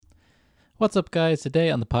What's up, guys? Today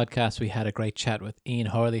on the podcast, we had a great chat with Ian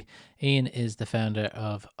Horley. Ian is the founder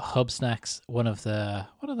of Hubsnacks, one of the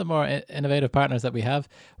more innovative partners that we have.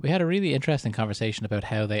 We had a really interesting conversation about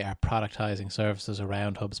how they are productizing services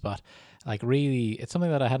around HubSpot. Like, really, it's something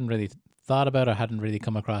that I hadn't really thought about or hadn't really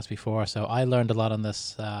come across before. So I learned a lot on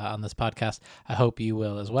this podcast. I hope you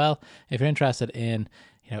will as well. If you're interested in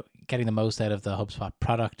getting the most out of the HubSpot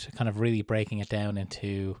product, kind of really breaking it down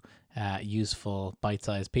into useful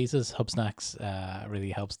bite-sized pieces, Hubsnacks really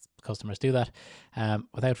helps customers do that.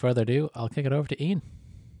 Without further ado, I'll kick it over to Ian.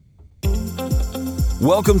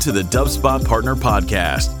 Welcome to the HubSpot Partner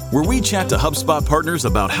Podcast, where we chat to HubSpot partners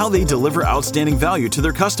about how they deliver outstanding value to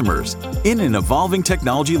their customers in an evolving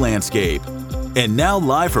technology landscape. And now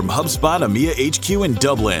live from HubSpot EMEA HQ in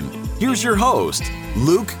Dublin, here's your host,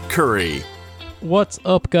 Luke Curry. What's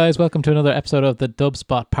up, guys? Welcome to another episode of the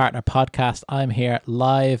HubSpot Partner Podcast. I'm here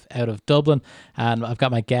live out of Dublin, and I've got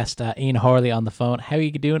my guest, Ian Horley, on the phone. How are you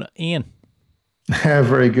doing, Ian?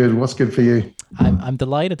 Very good. What's good for you? I'm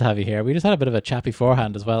delighted to have you here. We just had a bit of a chat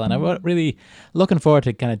beforehand as well, and I'm really looking forward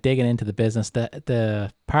to kind of digging into the business.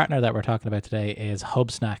 The partner that we're talking about today is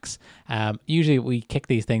Hubsnacks. Usually we kick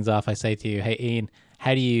these things off. I say to you, hey, Ian,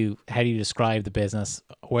 how do you describe the business?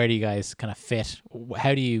 Where do you guys kind of fit?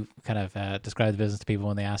 How do you kind of describe the business to people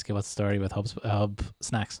when they ask you what's the story with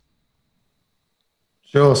Hubsnacks?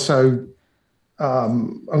 Sure. So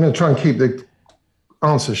I'm going to try and keep the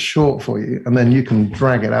answer short for you, and then you can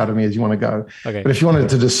drag it out of me as you want to go. Okay. But if you wanted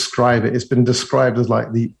to describe it, it's been described as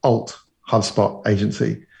like the alt HubSpot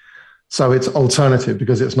agency. So it's alternative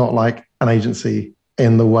because it's not like an agency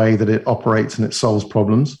in the way that it operates and it solves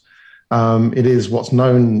problems. It is what's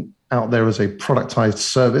known out there as a productized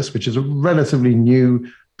service, which is a relatively new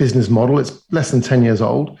business model. It's less than 10 years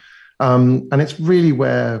old. And it's really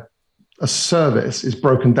where a service is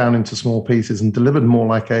broken down into small pieces and delivered more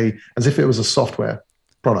like as if it was a software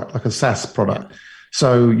product, like a SaaS product. Yeah.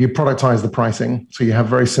 So you productize the pricing. So you have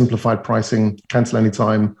very simplified pricing, cancel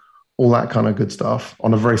anytime, all that kind of good stuff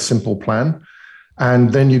on a very simple plan.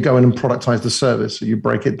 And then you go in and productize the service. So you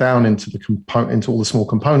break it down into all the small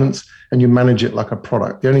components, and you manage it like a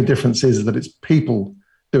product. The only difference is that it's people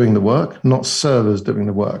doing the work, not servers doing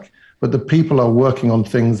the work. But the people are working on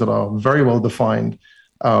things that are very well defined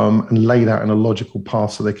and laid out in a logical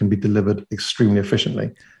path so they can be delivered extremely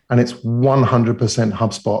efficiently. And it's 100%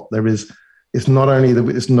 HubSpot. It's not only that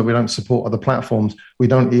we don't support other platforms, we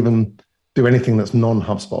don't even do anything that's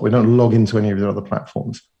non-HubSpot. We don't log into any of the other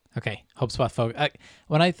platforms. Okay, HubSpot focus.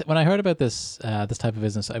 When I heard about this type of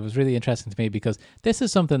business, it was really interesting to me because this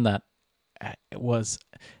is something that was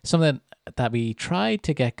something that we tried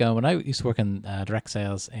to get going. When I used to work in direct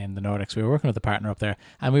sales in the Nordics, we were working with a partner up there,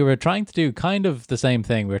 and we were trying to do kind of the same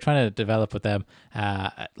thing. We were trying to develop with them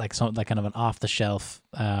like kind of an off-the-shelf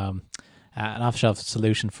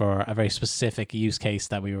solution for a very specific use case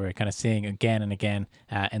that we were kind of seeing again and again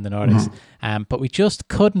in the Nordics. But we just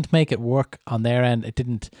couldn't make it work on their end. It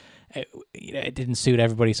didn't suit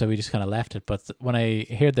everybody, so we just kind of left it. But when I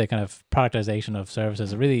hear the kind of productization of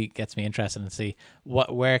services, it really gets me interested in see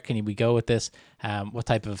where can we go with this, what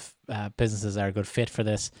type of businesses are a good fit for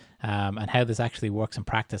this, and how this actually works in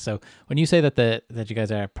practice. So when you say that you guys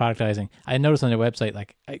are productizing, I noticed on your website,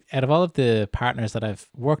 like out of all of the partners that I've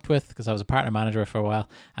worked with, because I was a partner manager for a while,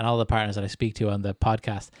 and all the partners that I speak to on the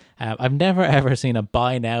podcast, I've never ever seen a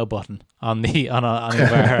buy now button on any of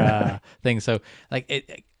our things. So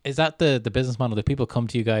like is that the business model? Do people come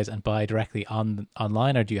to you guys and buy directly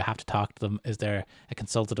online, or do you have to talk to them? Is there a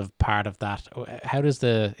consultative part of that? How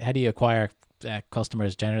do you acquire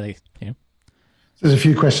customers generally? There's a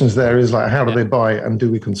few questions there. Is like, how do they buy, and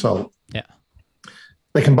do we consult? Yeah,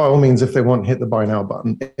 they can by all means, if they want, hit the buy now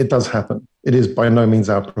button. It does happen. It is by no means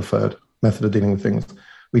our preferred method of dealing with things.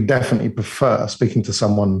 We definitely prefer speaking to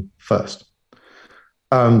someone first.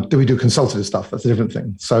 Do we do consultative stuff? That's a different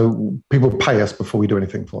thing. So people pay us before we do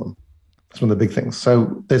anything for them. That's one of the big things.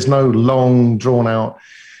 So there's no long, drawn-out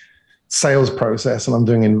sales process, and I'm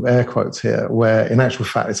doing in air quotes here, where in actual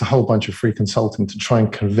fact, it's a whole bunch of free consulting to try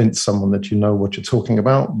and convince someone that you know what you're talking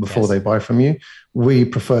about before they buy from you. We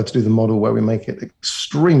prefer to do the model where we make it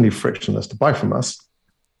extremely frictionless to buy from us,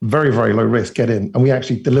 very, very low risk, get in, and we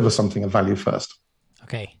actually deliver something of value first.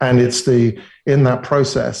 Okay. And in that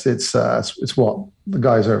process, it's what the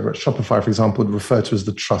guys over at Shopify, for example, would refer to as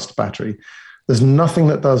the trust battery. There's nothing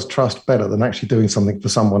that does trust better than actually doing something for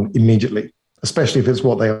someone immediately, especially if it's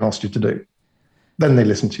what they asked you to do. Then they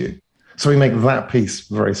listen to you. So we make that piece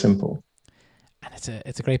very simple. And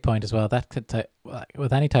it's a great point as well. That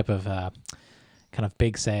with any type of kind of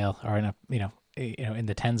big sale, or in in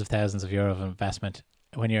the tens of thousands of euros of investment,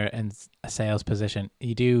 when you're in a sales position,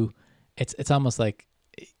 you do it's almost like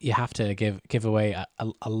you have to give away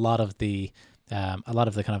a lot of the kind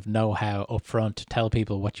of know-how up front to tell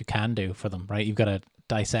people what you can do for them, right? You've got to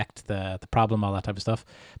dissect the problem, all that type of stuff.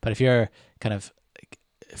 But if you're kind of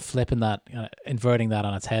flipping that, inverting that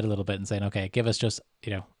on its head a little bit and saying, okay, give us just,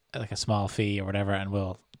 like a small fee or whatever, and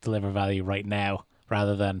we'll deliver value right now,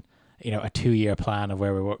 rather than, a 2-year plan of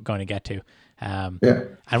where we're going to get to. And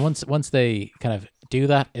once they kind of do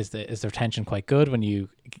that, is the retention quite good when you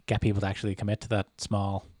get people to actually commit to that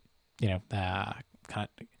small, kind of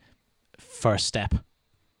first step?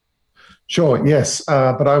 Sure, yes.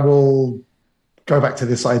 But I will go back to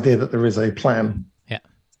this idea that there is a plan. Yeah.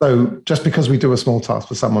 So just because we do a small task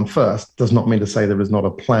for someone first does not mean to say there is not a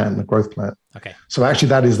plan, a growth plan. Okay. So actually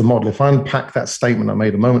that is the model. If I unpack that statement I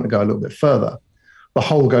made a moment ago a little bit further, the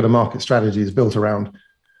whole go-to-market strategy is built around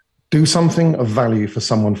do something of value for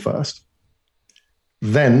someone first.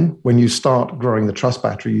 Then when you start growing the trust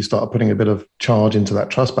battery, you start putting a bit of charge into that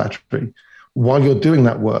trust battery. While you're doing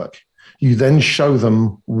that work, you then show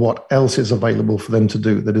them what else is available for them to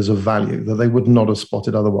do that is of value that they would not have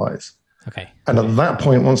spotted otherwise. Okay. And at that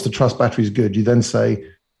point, once the trust battery is good, you then say,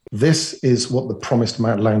 this is what the promised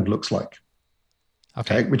land looks like.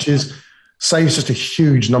 Okay. Which saves just a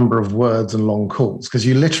huge number of words and long calls, because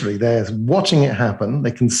you literally, they're watching it happen.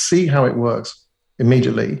 They can see how it works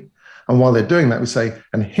immediately. And while they're doing that, we say,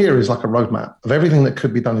 and here is like a roadmap of everything that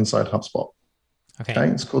could be done inside HubSpot. Okay.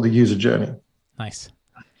 It's called the user journey. Nice.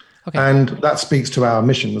 Okay. And that speaks to our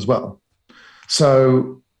mission as well.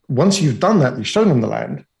 So once you've done that, you've shown them the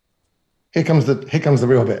land, here comes the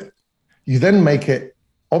real bit. You then make it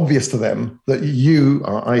obvious to them that you,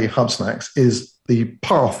 i.e. Hubsnacks, is the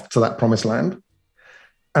path to that promised land,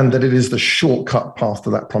 and that it is the shortcut path to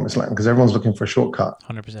that promised land, because everyone's looking for a shortcut.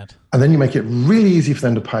 100%. And then you make it really easy for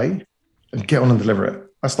them to pay and get on and deliver it.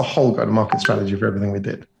 That's the whole go-to-market strategy for everything we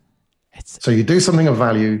did. So you do something of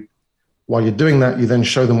value. While you're doing that, you then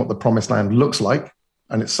show them what the promised land looks like,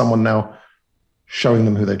 and it's someone now showing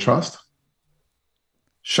them who they trust.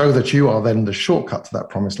 Show that you are then the shortcut to that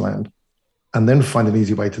promised land, and then find an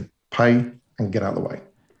easy way to pay and get out of the way.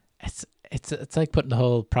 It's like putting the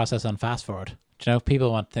whole process on fast forward.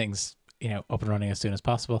 People want things, up and running as soon as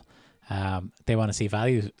possible. They want to see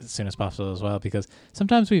value as soon as possible as well, because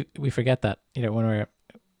sometimes we forget that, when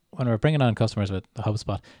we're bringing on customers with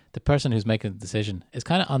HubSpot, the person who's making the decision is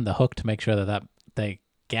kind of on the hook to make sure that they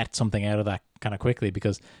get something out of that kind of quickly,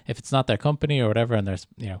 because if it's not their company or whatever, and there's,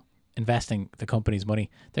 investing the company's money,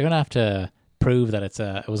 they're going to have to prove that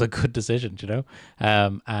it was a good decision,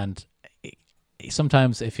 and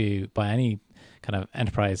sometimes if you buy any kind of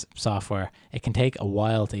enterprise software, it can take a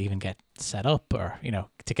while to even get set up or,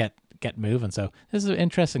 to get moving. So this is an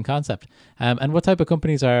interesting concept. And what type of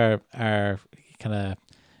companies are kind of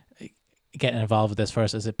getting involved with this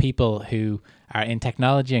first? Is it people who are in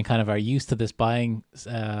technology and kind of are used to this buying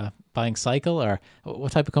cycle, or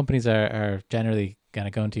what type of companies are generally kind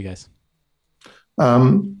of going to you guys?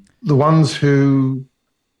 The ones who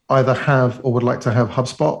either have or would like to have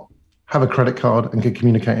HubSpot, have a credit card, and can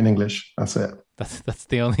communicate in English. That's it. That's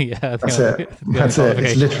the only. That's it.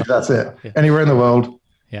 It's literally that's it. Yeah. Anywhere in the world.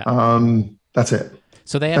 Yeah. That's it.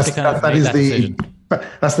 So they have to kind of make that decision.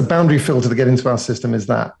 That's the boundary filter to get into our system. Is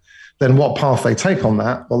that then what path they take on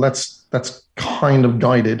that? Well, that's kind of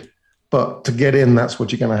guided. But to get in, that's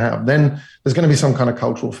what you're going to have. Then there's going to be some kind of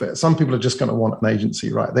cultural fit. Some people are just going to want an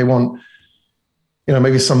agency, right? They want,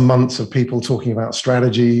 maybe some months of people talking about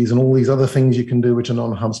strategies and all these other things you can do which are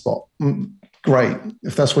non-HubSpot. Great.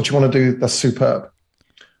 If that's what you want to do, that's superb.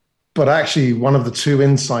 But actually, one of the two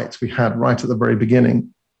insights we had right at the very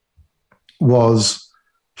beginning was,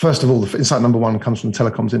 first of all, the insight number one comes from the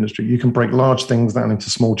telecoms industry. You can break large things down into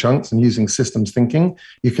small chunks, and using systems thinking,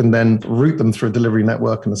 you can then route them through a delivery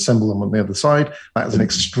network and assemble them on the other side. That is an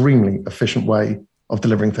extremely efficient way of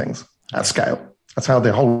delivering things at scale. That's how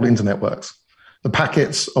the whole internet works. The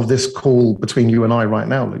packets of this call between you and I right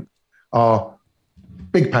now, Luke, are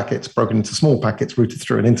big packets broken into small packets routed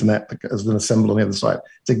through an internet that is then assembled on the other side.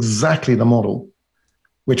 It's exactly the model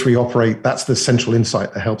which we operate. That's the central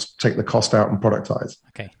insight that helps take the cost out and productize.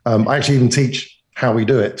 Okay. I actually even teach how we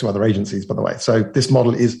do it to other agencies, by the way. So this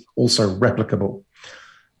model is also replicable.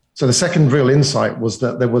 So the second real insight was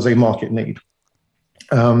that there was a market need.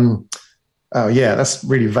 That's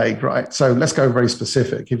really vague, right? So let's go very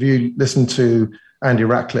specific. If you listen to Andy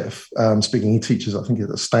Ratcliffe speaking, he teaches, I think,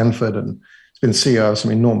 at Stanford, and he's been CEO of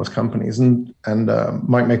some enormous companies, and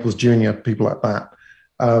Mike Maples Jr., people like that.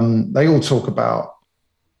 They all talk about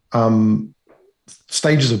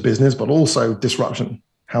stages of business, but also disruption,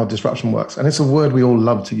 how disruption works. And it's a word we all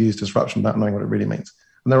love to use, disruption, without knowing what it really means.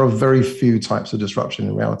 And there are very few types of disruption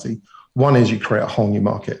in reality. One is you create a whole new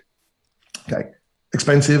market. Okay,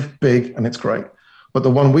 expensive, big, and it's great. But the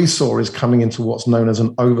one we saw is coming into what's known as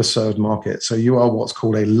an overserved market. So you are what's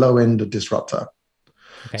called a low-end disruptor.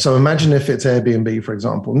 Okay. So imagine if it's Airbnb, for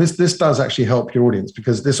example, and this does actually help your audience,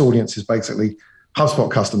 because this audience is basically HubSpot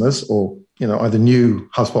customers, or either new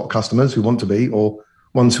HubSpot customers who want to be, or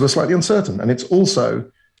ones who are slightly uncertain. And it's also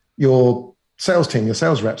your sales team, your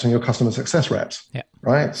sales reps, and your customer success reps. Yeah.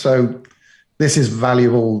 Right. So this is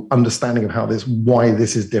valuable understanding of why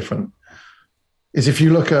this is different. Is if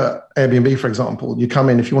you look at Airbnb, for example, you come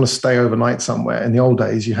in, if you want to stay overnight somewhere. In the old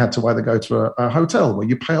days, you had to either go to a hotel where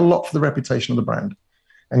you pay a lot for the reputation of the brand,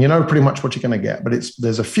 and you know pretty much what you're going to get. But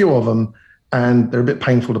there's a few of them, and they're a bit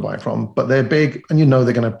painful to buy from, but they're big, and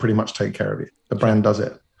they're going to pretty much take care of you. The brand does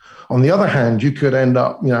it. On the other hand, you could end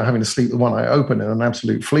up, having to sleep with one eye open in an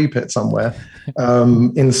absolute flea pit somewhere,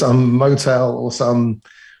 in some motel or some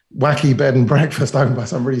wacky bed and breakfast owned by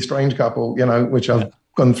some really strange couple, which I've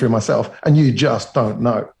gone through myself, and you just don't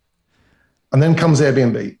know. And then comes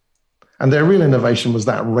Airbnb, and their real innovation was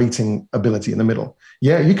that rating ability in the middle.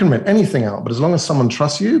 Yeah, you can rent anything out, but as long as someone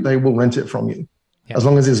trusts you, they will rent it from you, as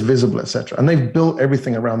long as it's visible, etc. And they've built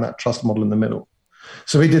everything around that trust model in the middle.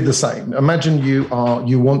 So we did the same. Imagine you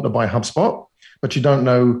want to buy HubSpot, but you don't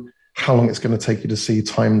know how long it's going to take you to see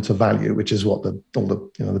time to value, which is what all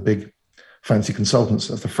the big fancy consultants,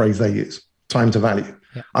 that's the phrase they use, time to value.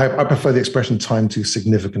 Yeah. I prefer the expression time to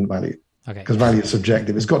significant value, because value is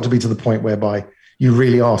subjective. It's got to be to the point whereby you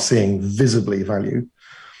really are seeing visibly value.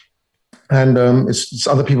 And it's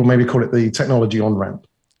other people maybe call it the technology on-ramp,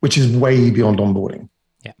 which is way beyond onboarding.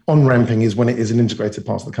 Yeah. On-ramping is when it is an integrated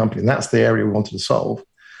part of the company, and that's the area we wanted to solve.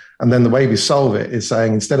 And then the way we solve it is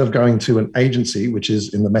saying, instead of going to an agency, which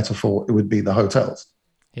is in the metaphor, it would be the hotels.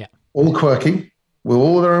 Yeah. All quirky, with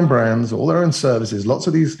all their own brands, all their own services, lots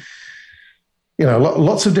of these,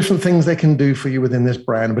 lots of different things they can do for you within this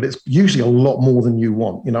brand, but it's usually a lot more than you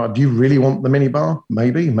want. Do you really want the minibar?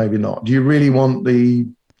 Maybe, maybe not. Do you really want the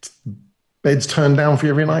beds turned down for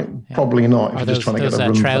you every night? Yeah. Probably not. Are those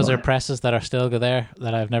trouser presses that are still there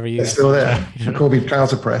that I've never used? They're still there. They call me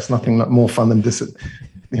trouser press. Nothing more fun than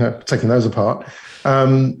taking those apart.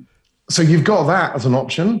 So you've got that as an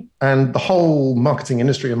option, and the whole marketing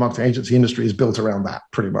industry and marketing agency industry is built around that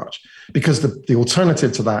pretty much, because the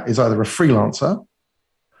alternative to that is either a freelancer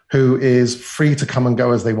who is free to come and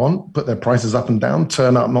go as they want, put their prices up and down,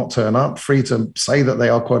 turn up, not turn up, free to say that they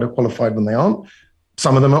are quota qualified when they aren't.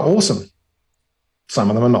 Some of them are awesome. Some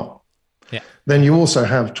of them are not. Yeah. Then you also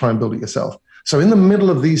have try and build it yourself. So in the middle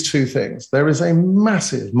of these two things, there is a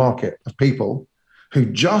massive market of people who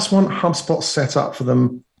just want HubSpot set up for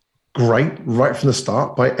them great right from the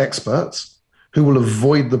start by experts who will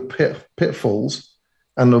avoid the pitfalls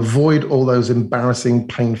and avoid all those embarrassing,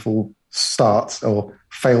 painful starts or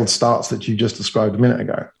failed starts that you just described a minute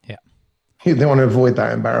ago. Yeah. They want to avoid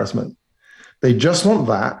that embarrassment. They just want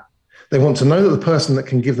that. They want to know that the person that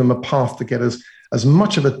can give them a path to get as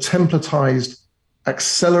much of a templatized,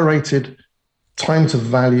 accelerated time to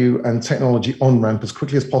value and technology on-ramp as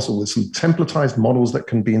quickly as possible, with some templatized models that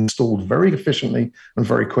can be installed very efficiently and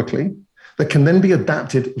very quickly, that can then be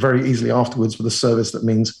adapted very easily afterwards with a service that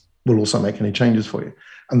means we'll also make any changes for you.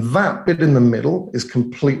 And that bit in the middle is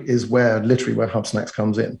literally where HubSnacks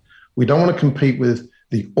comes in. We don't want to compete with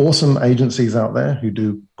the awesome agencies out there who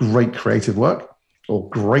do great creative work or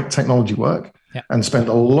great technology work, and spend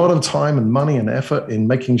a lot of time and money and effort in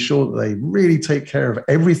making sure that they really take care of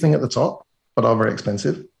everything at the top, but are very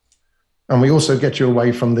expensive. And we also get you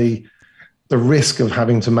away from the risk of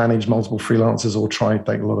having to manage multiple freelancers or try and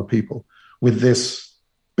take a lot of people with this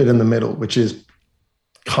bit in the middle, which is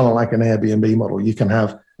kind of like an Airbnb model. You can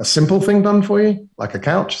have a simple thing done for you, like a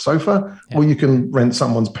couch, sofa, or you can rent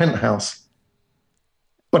someone's penthouse,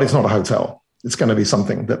 but it's not a hotel. It's going to be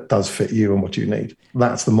something that does fit you and what you need.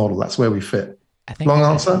 That's the model. That's where we fit. Long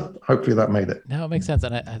answer. Hopefully that made it. No, it makes sense.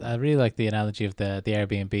 And I really like the analogy of the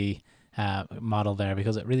Airbnb model there,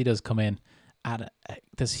 because it really does come in at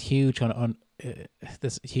this huge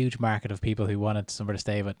this huge market of people who wanted somewhere to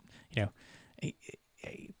stay, but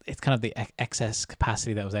it's kind of the excess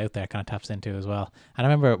capacity that was out there kind of taps into as well. And I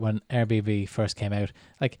remember when Airbnb first came out,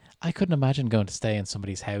 like I couldn't imagine going to stay in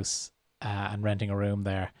somebody's house and renting a room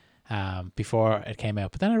there before it came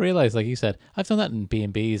out. But then I realized, like you said, I've done that in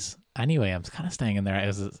B&Bs anyway. I'm kind of staying in there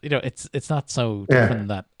as it's not so different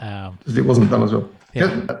than that. It wasn't done as well.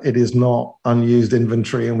 Yeah. It is not unused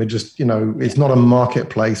inventory, and we're just, it's not a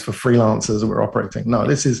marketplace for freelancers that we're operating. No,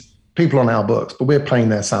 this is people on our books, but we're paying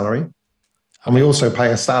their salary. And we also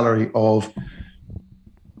pay a salary of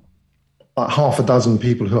like half a dozen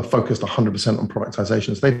people who are focused 100% on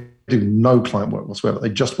productization. So they do no client work whatsoever. They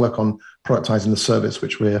just work on productizing the service,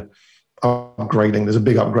 which we're upgrading. There's a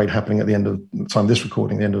big upgrade happening at the end of the time this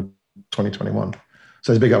recording, the end of 2021. So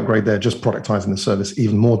there's a big upgrade there, just productizing the service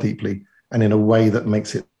even more deeply and in a way that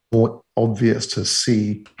makes it more obvious to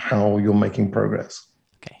see how you're making progress.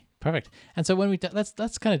 Okay, perfect. And so when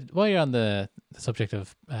let's kind of, while you're on the subject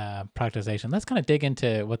of productization, let's kind of dig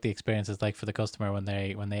into what the experience is like for the customer when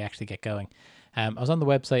they actually get going. I was on the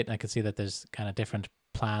website and I could see that there's kind of different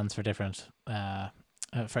plans for different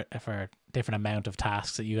for different amount of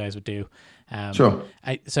tasks that you guys would do. Sure.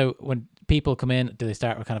 So when people come in, do they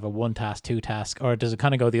start with kind of a 1 task, 2 task, or does it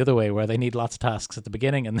kind of go the other way where they need lots of tasks at the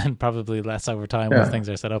beginning and then probably less over time once things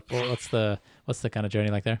are set up? What's the kind of journey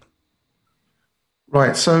like there?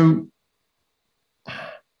 Right. So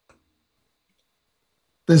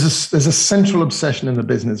there's a central obsession in the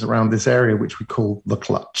business around this area, which we call the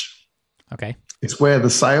clutch. Okay. It's where the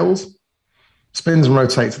sales spins and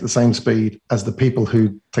rotates at the same speed as the people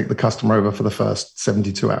who take the customer over for the first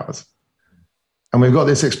 72 hours. And we've got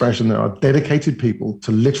this expression that are dedicated people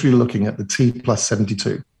to literally looking at the T plus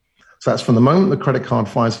 72. So that's from the moment the credit card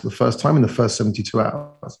fires for the first time in the first 72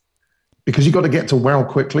 hours. Because you've got to get to wow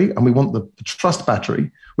quickly, and we want the trust battery,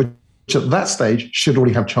 which at that stage should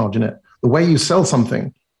already have charge in it. The way you sell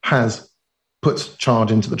something puts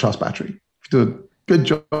charge into the trust battery. If you do a good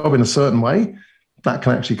job in a certain way, that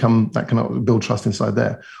can build trust inside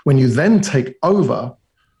there. When you then take over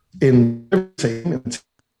in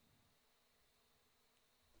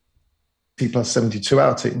T plus 72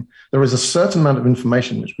 hour team, there is a certain amount of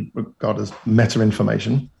information which we regard as meta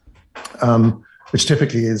information, which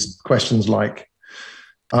typically is questions like,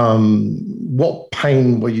 what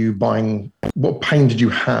pain were you buying? What pain did you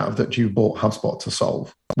have that you bought HubSpot to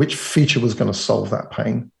solve? Which feature was going to solve that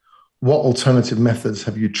pain? What alternative methods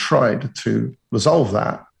have you tried to resolve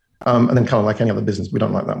that? And then kind of like any other business, we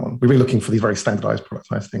don't like that one. We're really looking for these very standardized,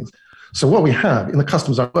 productized things. So what we have in the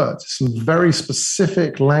customer's own words is some very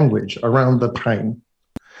specific language around the pain.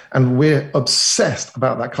 And we're obsessed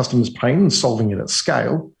about that customer's pain and solving it at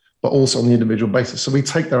scale, but also on the individual basis. So we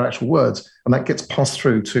take their actual words and that gets passed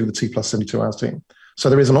through to the T plus 72 hours team. So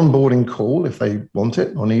there is an onboarding call if they want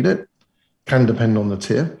it or need it, can depend on the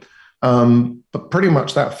tier. But pretty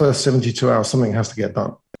much that first 72 hours, something has to get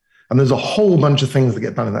done. And there's a whole bunch of things that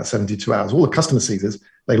get done in that 72 hours. All the customer sees is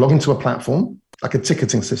they log into a platform, like a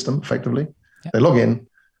ticketing system, effectively. Yep. They log in.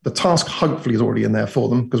 The task hopefully is already in there for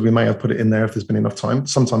them because we may have put it in there if there's been enough time.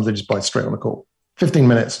 Sometimes they just buy straight on the call. 15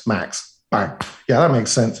 minutes max, bang. Yeah, that makes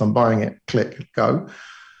sense. I'm buying it. Click, go.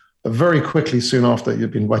 But very quickly, soon after,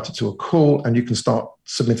 you've been invited to a call and you can start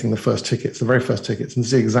submitting the first tickets, the very first tickets, and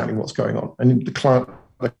see exactly what's going on. And the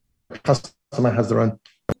customer has their own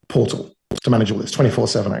portal to manage all this,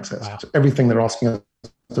 24/7 access to everything they're asking us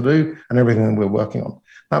to do and everything that we're working on.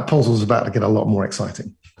 That portal is about to get a lot more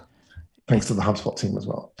exciting, thanks to the HubSpot team as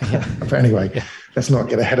well. Yeah. But anyway, let's not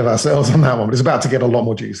get ahead of ourselves on that one, but it's about to get a lot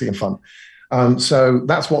more juicy and fun. So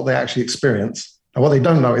that's what they actually experience. And what they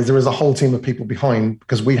don't know is there is a whole team of people behind,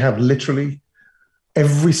 because we have literally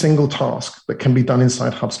every single task that can be done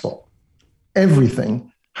inside HubSpot.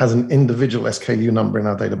 Everything has an individual SKU number in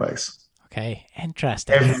our database. Okay,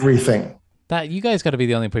 interesting. Everything. That you guys got to be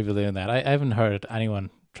the only people doing that. I haven't heard anyone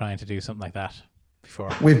trying to do something like that before.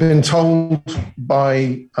 We've been told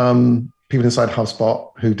by people inside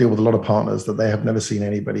HubSpot who deal with a lot of partners that they have never seen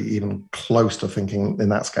anybody even close to thinking in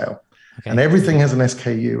that scale. Okay. And everything has an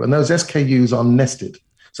SKU, and those SKUs are nested.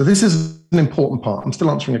 So this is an important part. I'm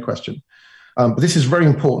still answering a question. But this is very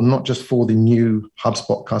important, not just for the new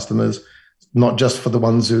HubSpot customers, not just for the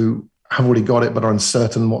ones who have already got it but are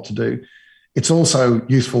uncertain what to do. It's also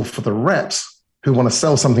useful for the reps who want to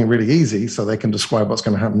sell something really easy so they can describe what's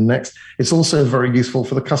going to happen next. It's also very useful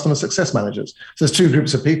for the customer success managers. So there's two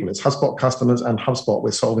groups of people. It's HubSpot customers and HubSpot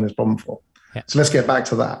we're solving this problem for. Yeah. So let's get back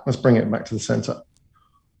to that. Let's bring it back to the center.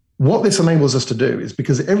 What this enables us to do is,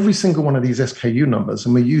 because every single one of these SKU numbers,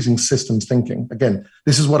 and we're using systems thinking. Again,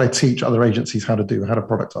 this is what I teach other agencies how to do, how to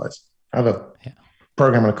productize. I have a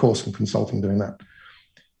program and a course in consulting doing that.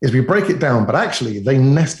 Is we break it down, but actually they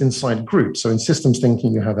nest inside groups. So in systems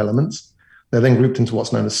thinking, you have elements. They're then grouped into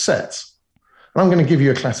what's known as sets. And I'm going to give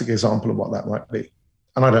you a classic example of what that might be.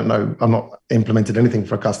 And I don't know, I've not implemented anything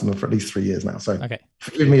for a customer for at least 3 years now. So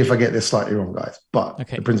forgive me if I get this slightly wrong, guys, but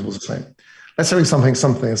the principle's the same. Let's say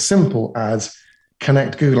something as simple as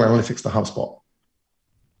connect Google Analytics to HubSpot.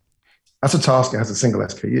 That's a task. It has a single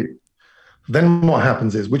SKU. Then what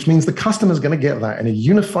happens is, which means the customer is going to get that in a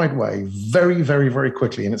unified way very, very, very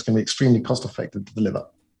quickly, and it's going to be extremely cost effective to deliver.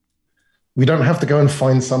 We don't have to go and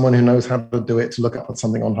find someone who knows how to do it to look up at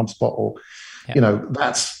something on HubSpot or,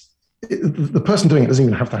 the person doing it doesn't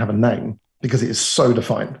even have to have a name because it is so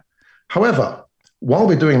defined. However, while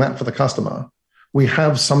we're doing that for the customer,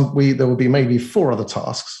 there will be maybe 4 other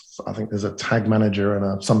tasks. I think there's a tag manager and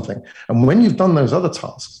a something. And when you've done those other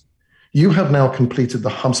tasks, you have now completed the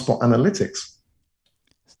HubSpot analytics.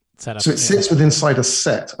 So it sits within inside a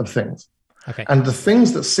set of things. Okay. And the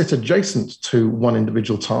things that sit adjacent to one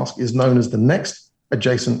individual task is known as the next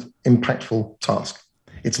adjacent impactful task.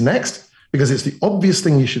 It's next because it's the obvious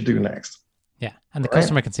thing you should do next. Yeah. And the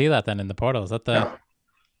customer can see that then in the portal. Is that the... Yeah.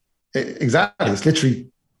 Exactly. It's literally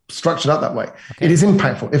structured out that way. Okay. It is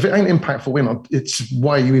impactful. If it ain't impactful, it's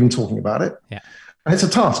why are you even talking about it? Yeah. And it's a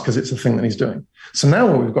task because it's a thing that he's doing. So now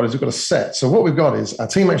what we've got is we've got a set. So what we've got is our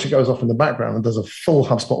team actually goes off in the background and does a full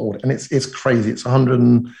HubSpot audit. And it's crazy. It's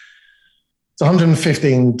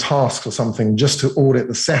 115 tasks or something just to audit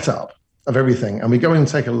the setup of everything. And we go in and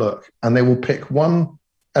take a look, and they will pick one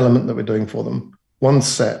element that we're doing for them, one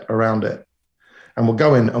set around it. And we'll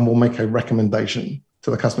go in and we'll make a recommendation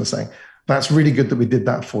to the customer saying, that's really good that we did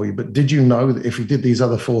that for you. But did you know that if you did these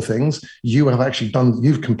other 4 things,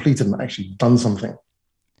 you've completed and actually done something?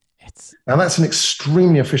 Now that's an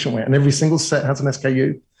extremely efficient way. And every single set has an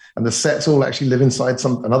SKU, and the sets all actually live inside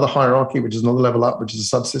another hierarchy, which is another level up, which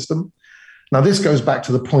is a subsystem. Now this goes back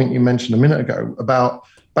to the point you mentioned a minute ago about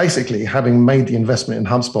basically having made the investment in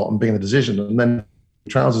HubSpot and being the decision, and then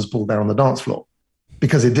trousers pulled down on the dance floor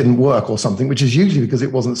because it didn't work or something, which is usually because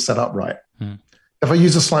it wasn't set up right. If I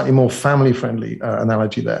use a slightly more family-friendly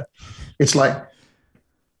analogy there, it's like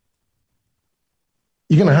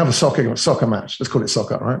you're going to have a soccer match. Let's call it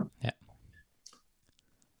soccer, right? Yeah.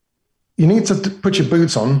 You need to put your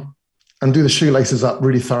boots on and do the shoelaces up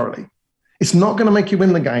really thoroughly. It's not going to make you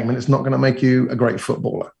win the game, and it's not going to make you a great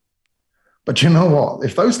footballer. But you know what?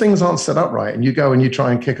 If those things aren't set up right and you go and you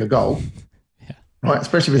try and kick a goal, right,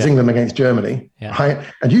 especially if it's England against Germany, right,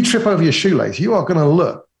 and you trip over your shoelace, you are going to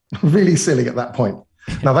look really silly at that point.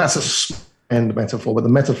 Now that's a end metaphor, but the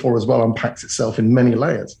metaphor as well unpacks itself in many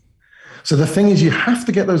layers. So the thing is, you have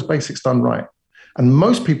to get those basics done right. And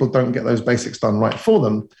most people don't get those basics done right for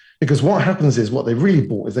them, because what happens is what they've really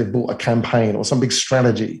bought is they've bought a campaign or some big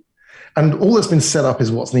strategy. And all that's been set up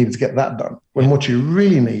is what's needed to get that done. When what you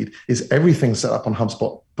really need is everything set up on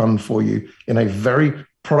HubSpot done for you in a very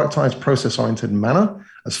productized, process-oriented manner,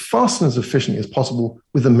 as fast and as efficiently as possible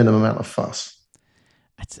with a minimum amount of fuss.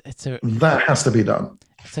 That has to be done.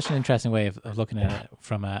 It's such an interesting way of looking at it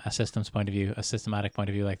from a systems point of view, a systematic point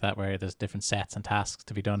of view like that, where there's different sets and tasks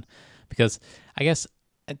to be done. Because I guess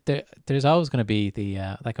there's always going to be the,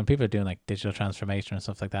 like when people are doing like digital transformation and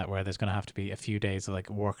stuff like that, where there's going to have to be a few days of like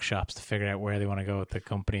workshops to figure out where they want to go with the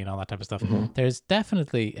company and all that type of stuff. Mm-hmm. There's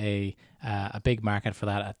definitely a big market for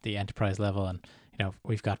that at the enterprise level. And,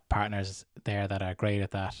 we've got partners there that are great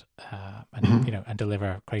at that and, mm-hmm. And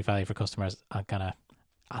deliver great value for customers on kind of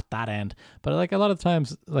at that end. But like a lot of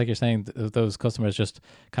times, like you're saying, those customers just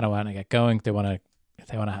kind of want to get going. They want to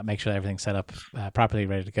make sure that everything's set up properly,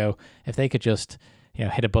 ready to go. If they could just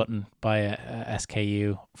hit a button, buy a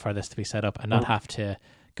SKU for this to be set up, and not have to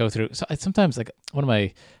go through. So sometimes, like one of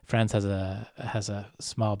my friends has a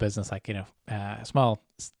small business, like a small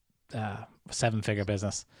 7-figure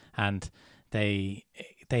business, and they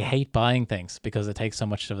hate buying things because it takes so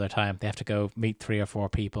much of their time. They have to go meet 3 or 4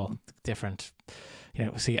 people, different,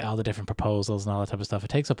 see all the different proposals and all that type of stuff. It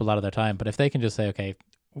takes up a lot of their time. But if they can just say, okay,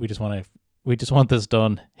 we just want this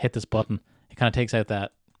done, hit this button, it kind of takes out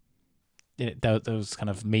those kind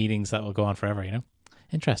of meetings that will go on forever.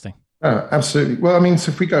 Interesting. Oh, absolutely. Well, I mean,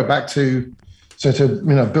 so if we go back to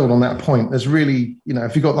build on that point, there's really,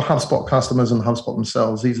 if you've got the HubSpot customers and HubSpot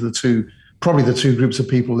themselves, these are probably the two groups of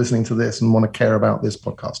people listening to this and want to care about this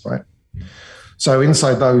podcast, right? So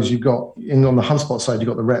inside those, you've got, on the HubSpot side, you've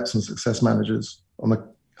got the reps and success managers. On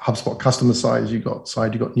the HubSpot customer side, you've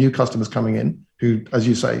got new customers coming in who, as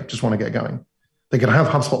you say, just want to get going. They can have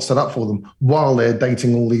HubSpot set up for them while they're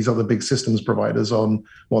dating all these other big systems providers on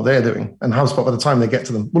what they're doing. And HubSpot, by the time they get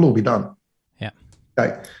to them, will all be done. Yeah.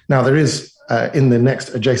 Okay. Now, there is, in the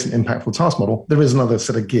next adjacent impactful task model, there is another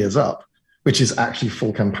set of gears up, which is actually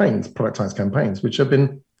full campaigns, productized campaigns, which have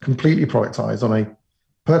been completely productized on a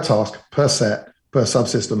per task, per set, per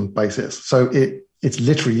subsystem basis. So it's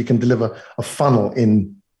literally, you can deliver a funnel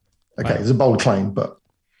in, okay, It's a bold claim, but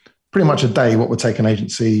pretty much a day, what would take an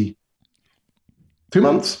agency 2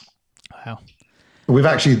 months. Wow. We've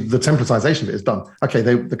actually, the templatization of it is done. Okay,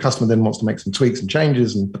 the customer then wants to make some tweaks and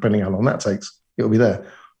changes, and depending how long that takes, it'll be there.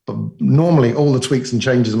 But normally all the tweaks and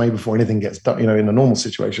changes made before anything gets done, in a normal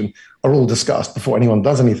situation, are all discussed before anyone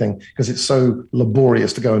does anything, because it's so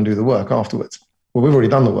laborious to go and do the work afterwards. Well, we've already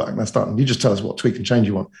done the work and that's done. You just tell us what tweak and change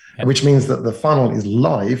you want, which means that the funnel is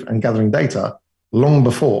live and gathering data long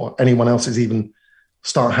before anyone else is even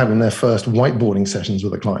start having their first whiteboarding sessions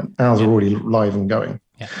with a client. Ours are already live and going.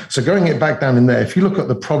 Yeah. So going it back down in there, if you look at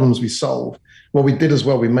the problems we solve, what we did as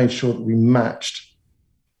well, we made sure that we matched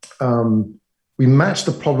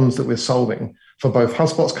the problems that we're solving for both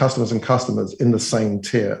HubSpot's customers and customers in the same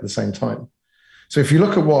tier at the same time. So if you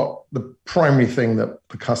look at what the primary thing that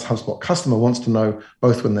the HubSpot customer wants to know,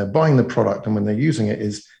 both when they're buying the product and when they're using it,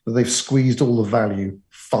 is that they've squeezed all the value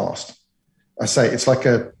fast. I say it's like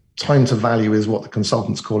a time to value is what the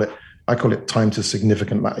consultants call it. I call it time to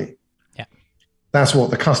significant value. Yeah. That's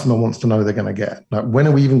what the customer wants to know they're going to get. Now, when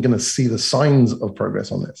are we even going to see the signs of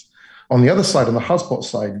progress on this? On the other side, on the HubSpot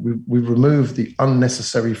side, we've removed the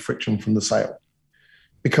unnecessary friction from the sale.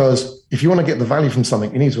 Because if you want to get the value from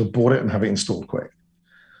something, you need to have bought it and have it installed quick.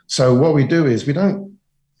 So what we do is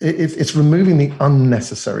it's removing the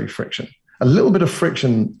unnecessary friction. A little bit of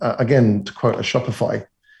friction, again, to quote a Shopify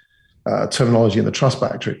terminology in the trust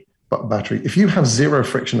battery, if you have zero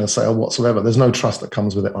friction in a sale whatsoever, there's no trust that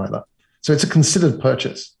comes with it either. So it's a considered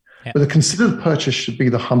purchase. Yeah. But the considered purchase should be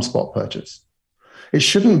the HubSpot purchase. It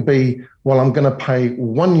shouldn't be, well, I'm going to pay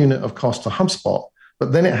 1 unit of cost to HubSpot,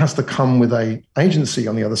 but then it has to come with an agency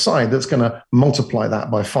on the other side that's going to multiply that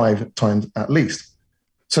by 5 times at least.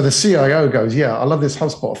 So the CIO goes, yeah, I love this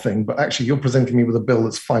HubSpot thing, but actually you're presenting me with a bill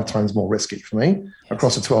that's 5 times more risky for me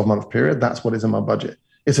across a 12-month period. That's what is in my budget.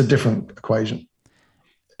 It's a different equation.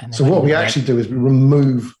 So what we actually do is we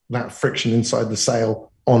remove that friction inside the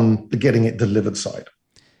sale on the getting it delivered side.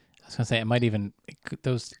 I was going to say, it might even,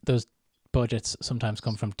 those budgets sometimes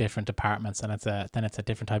come from different departments, and then it's a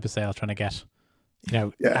different type of sale trying to get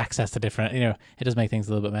access to different, it does make things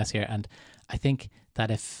a little bit messier. And I think that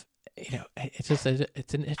if,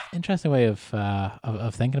 it's an interesting way of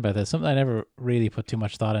thinking about this, something I never really put too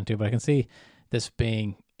much thought into, but I can see this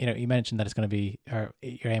being, you mentioned that it's going to be, or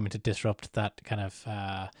you're aiming to disrupt that kind of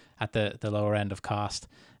at the lower end of cost.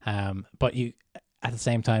 But you, at the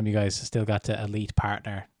same time, you guys still got to elite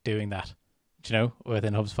partner doing that,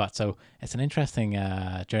 within HubSpot. So it's an interesting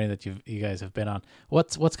journey that you guys have been on.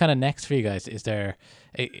 What's kind of next for you guys? Is there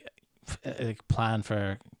a plan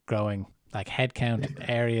for growing like headcount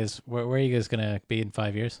areas? Where are you guys going to be in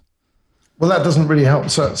 5 years? Well, that doesn't really help.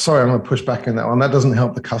 So sorry, I'm going to push back on that one. That doesn't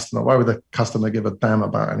help the customer. Why would the customer give a damn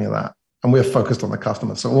about any of that? And we're focused on the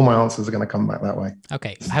customer. So all my answers are going to come back that way.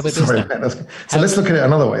 Okay. How about this then? Let's look at it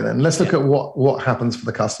another way then. Let's look at what happens for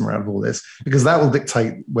the customer out of all this, because that will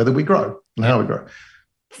dictate whether we grow and how we grow.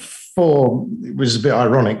 Which is a bit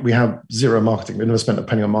ironic, we have zero marketing. We've never spent a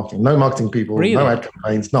penny on marketing. No marketing people, really? No ad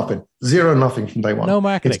campaigns, nothing. Nothing from day one. No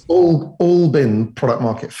marketing. It's all been product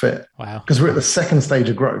market fit. Wow. Because we're at the second stage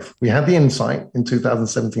of growth. We had the insight in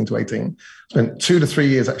 2017 to 18. Spent 2 to 3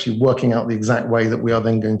 years actually working out the exact way that we are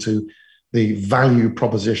then going to the value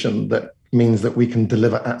proposition that means that we can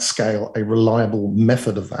deliver at scale a reliable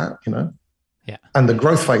method of that, Yeah. And the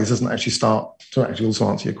growth phase doesn't actually start, to actually also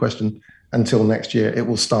answer your question, until next year. We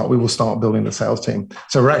will start building the sales team.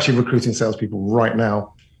 So we're actually recruiting salespeople right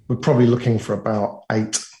now. We're probably looking for about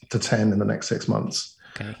 8 to 10 in the next 6 months.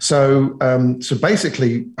 Okay. So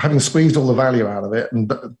basically, having squeezed all the value out of it and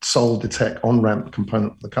solved the tech on-ramp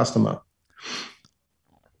component for the customer,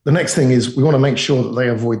 the next thing is we want to make sure that they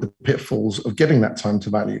avoid the pitfalls of getting that time to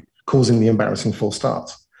value, causing the embarrassing false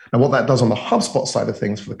starts. And what that does on the HubSpot side of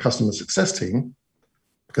things for the customer success team,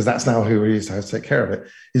 because that's now who it is to take care of it,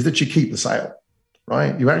 is that you keep the sale,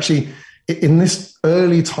 right? You actually, in this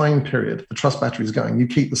early time period, the trust battery is going, you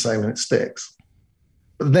keep the sale and it sticks.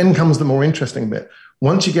 But then comes the more interesting bit.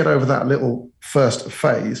 Once you get over that little first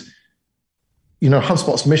phase,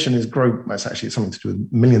 HubSpot's mission is grow. It's actually something to do with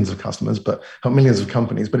millions of customers, but millions of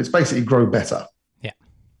companies, but it's basically grow better. Yeah.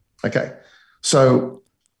 Okay. So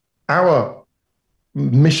our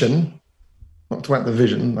mission, not to add the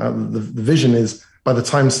vision, the vision is by the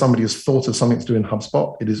time somebody has thought of something to do in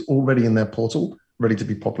HubSpot, it is already in their portal, ready to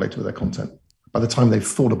be populated with their content by the time they've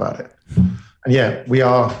thought about it. And yeah, we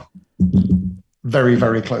are very,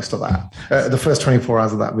 very close to that. The first 24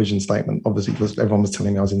 hours of that vision statement, obviously, because everyone was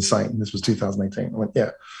telling me I was insane. This was 2018. I went,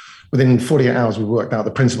 yeah. Within 48 hours, we worked out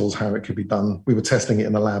the principles, how it could be done. We were testing it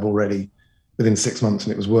in the lab already within 6 months,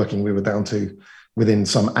 and it was working. We were down to within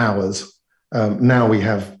some hours. Now we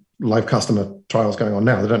have live customer trials going on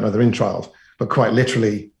now. They don't know they're in trials, but quite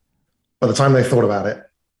literally, by the time they thought about it,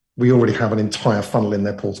 we already have an entire funnel in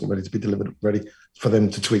their portal ready to be delivered, ready for them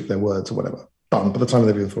to tweak their words or whatever. Done by the time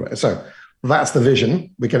they've even thought about it. So That's the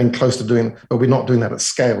vision. We're getting close to doing, but we're not doing that at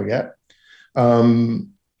scale yet.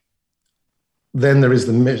 Then there is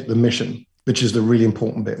the mission, which is the really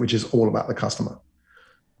important bit, which is all about the customer.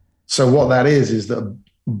 So what that is that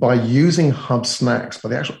by using Hub Snacks, by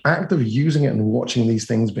the actual act of using it and watching these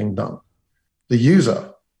things being done, the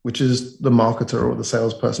user, which is the marketer or the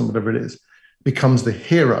salesperson, whatever it is, becomes the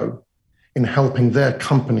hero in helping their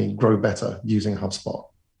company grow better using HubSpot.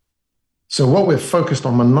 So what we're focused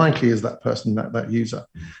on maniacally is that person, that user.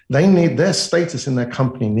 They need, their status in their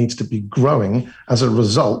company needs to be growing as a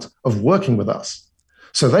result of working with us.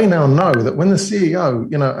 So they now know that when the CEO,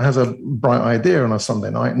 has a bright idea on a Sunday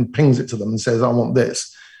night and pings it to them and says, I want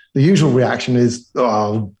this, the usual reaction is,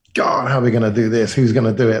 oh God, how are we going to do this? Who's going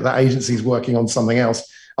to do it? That agency's working on something else.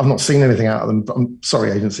 I've not seen anything out of them. I'm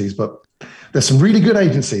sorry, agencies, but there's some really good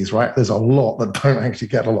agencies, right? There's a lot that don't actually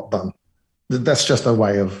get a lot done. That's just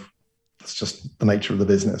it's just the nature of the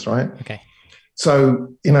business, right? Okay.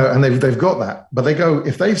 So, and they've got that, but they go,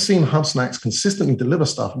 if they've seen Hub Snacks consistently deliver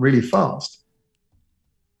stuff really fast,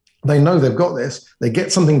 they know they've got this, they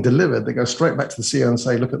get something delivered, they go straight back to the CEO and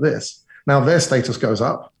say, look at this. Now their status goes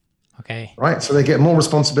up. Okay. Right. So they get more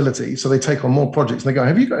responsibility. So they take on more projects and they go,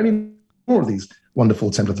 have you got any more of these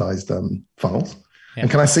wonderful templatized funnels? Yeah.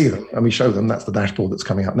 And can I see them? And we show them, that's the dashboard that's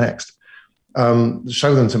coming up next.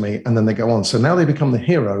 Show them to me. And then they go on. So now they become the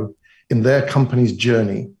hero in their company's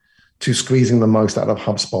journey to squeezing the most out of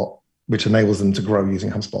HubSpot, which enables them to grow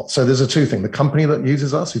using HubSpot. So there's a two thing. The company that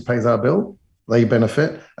uses us, who pays our bill, they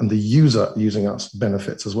benefit, and the user using us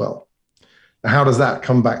benefits as well. Now, how does that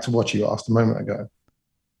come back to what you asked a moment ago?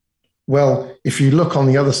 Well, if you look on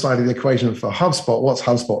the other side of the equation for HubSpot, what's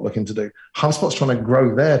HubSpot looking to do? HubSpot's trying to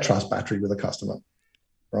grow their trust battery with a customer,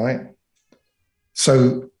 right?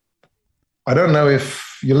 So I don't know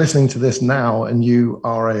if you're listening to this now and you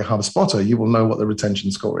are a HubSpotter, you will know what the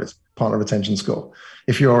retention score is, partner retention score.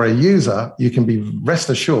 If you are a user, you can be rest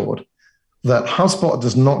assured that HubSpot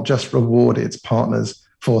does not just reward its partners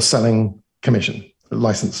for selling commission,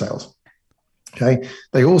 license sales. Okay.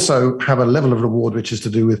 They also have a level of reward, which is to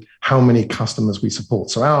do with how many customers we support.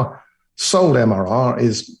 So our sold MRR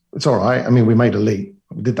it's all right. I mean, we made Elite.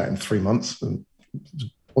 We did that in 3 months, and it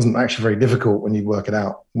wasn't actually very difficult when you work it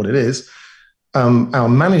out what it is. Our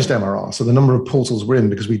managed MRR, so the number of portals we're in,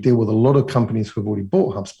 because we deal with a lot of companies who have already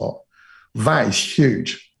bought HubSpot, that is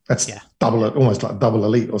huge. That's almost like double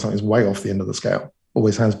Elite or something. It's way off the end of the scale.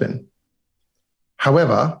 Always has been.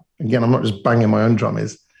 However, again, I'm not just banging my own drum,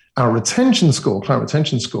 is our retention score, client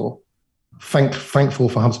retention score, thankful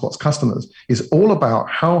for HubSpot's customers, is all about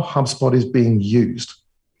how HubSpot is being used.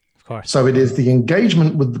 Of course. So it is the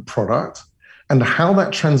engagement with the product and how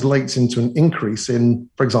that translates into an increase in,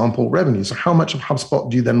 for example, revenue. So how much of HubSpot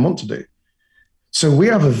do you then want to do? So we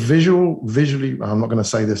have a visually, I'm not going to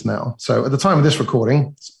say this now. So at the time of this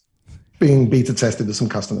recording, it's being beta tested with some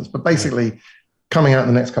customers, but basically coming out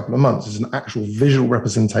in the next couple of months is an actual visual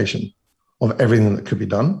representation of everything that could be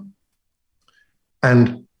done.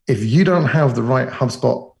 And if you don't have the right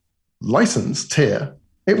HubSpot license tier,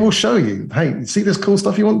 it will show you, hey, you see this cool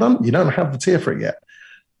stuff you want done? You don't have the tier for it yet.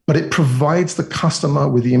 But it provides the customer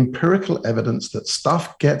with the empirical evidence that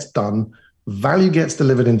stuff gets done, value gets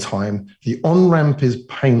delivered in time, the on-ramp is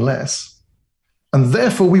painless, and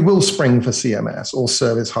therefore we will spring for CMS or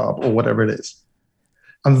Service Hub or whatever it is.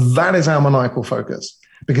 And that is our maniacal focus.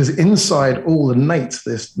 Because inside all the NATE,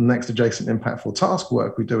 this next adjacent impactful task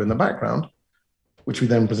work we do in the background, which we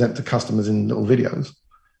then present to customers in little videos,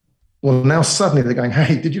 well, now suddenly they're going,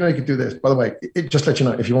 hey, did you know you could do this? By the way, it just lets you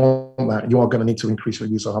know, if you want that, you are going to need to increase your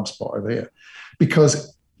use of HubSpot over here.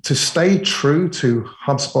 Because to stay true to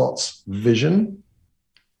HubSpot's vision,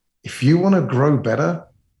 if you want to grow better,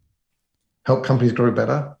 help companies grow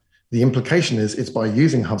better, the implication is it's by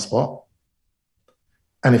using HubSpot.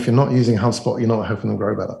 And if you're not using HubSpot, you're not helping them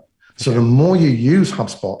grow better. So the more you use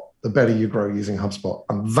HubSpot, the better you grow using HubSpot.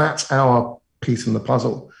 And that's our piece in the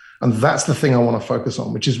puzzle. And that's the thing I want to focus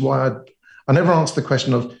on, which is why I never answer the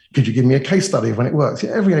question of, could you give me a case study of when it works?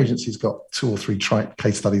 Yeah, every agency's got 2 or 3 trite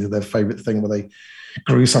case studies of their favorite thing where they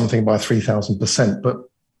grew something by 3,000%. But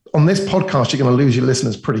on this podcast, you're going to lose your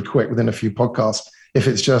listeners pretty quick within a few podcasts if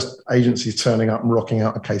it's just agencies turning up and rocking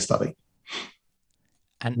out a case study.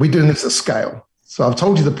 And we're doing this at scale. So I've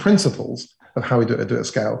told you the principles of how we do it at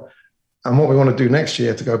scale. And what we want to do next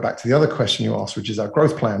year, to go back to the other question you asked, which is our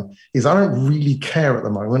growth plan, is I don't really care at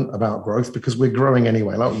the moment about growth because we're growing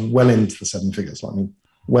anyway, like well into the 7 figures. I mean,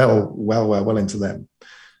 well into them.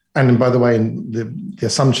 And by the way, the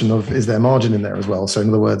assumption of, is there margin in there as well? So in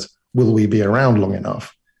other words, will we be around long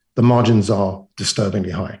enough? The margins are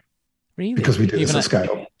disturbingly high. Really? Because we do this at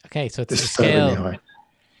scale. Okay, so it's disturbingly high.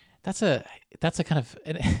 that's a kind of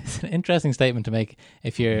it's an interesting statement to make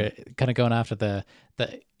if you're kind of going after the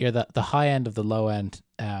high end of the low end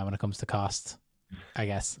when it comes to cost, I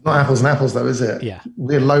guess. Not apples and apples though, is it? Yeah.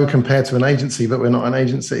 We're low compared to an agency, but we're not an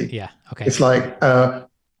agency. Yeah. Okay. It's like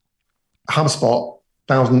HubSpot,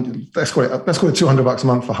 let's call it $200 a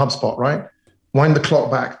month for HubSpot, right? Wind the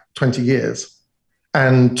clock back 20 years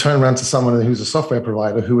and turn around to someone who's a software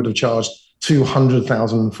provider who would have charged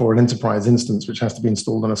 $200,000 for an enterprise instance, which has to be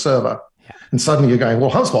installed on a server. Yeah. And suddenly you're going, well,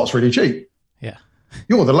 HubSpot's really cheap. Yeah.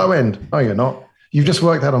 You're the low end. No, you're not. You've just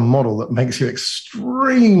worked out a model that makes you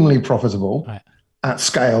extremely profitable at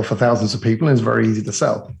scale for thousands of people and is very easy to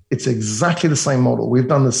sell. It's exactly the same model. We've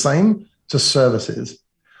done the same to services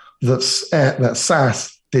that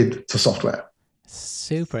SaaS did to software.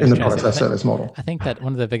 Super in the interesting. product as service model. I think that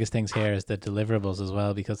one of the biggest things here is the deliverables as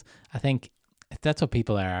well, because I think that's what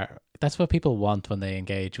people want when they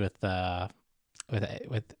engage with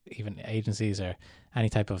even agencies or any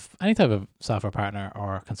type of software partner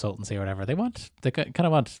or consultancy or whatever. They kind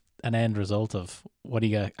of want an end result of what are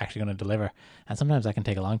you actually going to deliver, and sometimes that can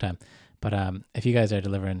take a long time. But if you guys are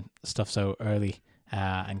delivering stuff so early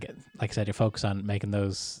and like I said, you're focused on making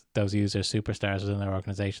those users superstars within their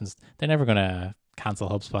organizations, they're never going to cancel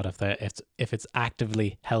HubSpot if it's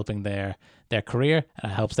actively helping their career,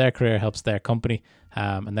 and it helps their career, helps their company,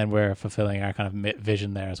 and then we're fulfilling our kind of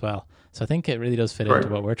vision there as well. So I think it really does fit into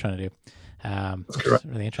what we're trying to do. It's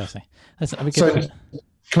really interesting.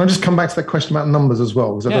 Can I just come back to that question about numbers as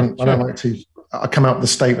well? Because I don't like to come out with a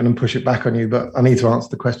statement and push it back on you, but I need to answer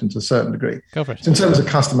the question to a certain degree. Go for it. So in terms of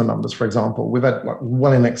customer numbers, for example, we've had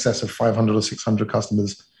well in excess of 500 or 600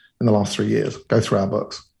 customers in the last 3 years go through our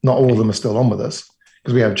books. Not all of them are still on with us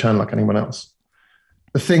because we have churn like anyone else.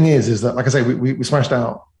 The thing is that, like I say, we smashed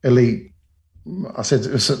out Elite. I said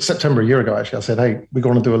it was September a year ago, actually. I said, hey, we're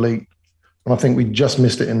going to do Elite. And I think we just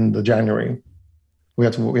missed it in the January. We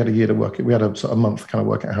had a year to work it. We had a month to kind of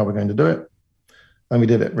work out how we're going to do it. And we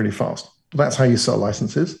did it really fast. That's how you sell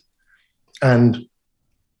licenses. And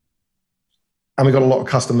we got a lot of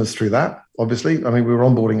customers through that, obviously. I mean, we were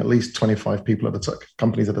onboarding at least 25 people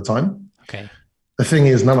companies at a time. Okay. The thing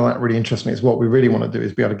is, none of that really interests me. It's what we really want to do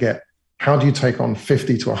is be able to get, how do you take on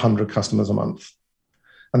 50 to 100 customers a month?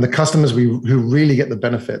 And the customers who really get the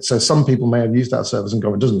benefit. So some people may have used our service and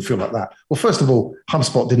go, it doesn't feel like that. Well, first of all,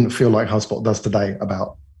 HubSpot didn't feel like HubSpot does today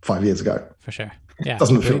about 5 years ago. For sure. Yeah. It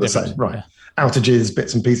doesn't feel the same. Right. Yeah. Outages,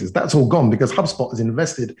 bits and pieces. That's all gone because HubSpot has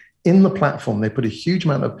invested in the platform. They put a huge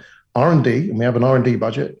amount of R&D, and we have an R&D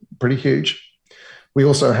budget, pretty huge. We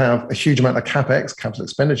also have a huge amount of CapEx, capital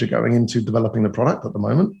expenditure, going into developing the product at the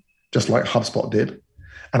moment, just like HubSpot did.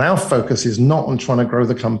 And our focus is not on trying to grow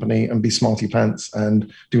the company and be smarty pants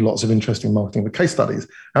and do lots of interesting marketing with case studies.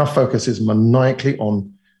 Our focus is maniacally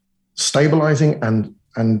on stabilizing and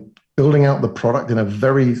building out the product in a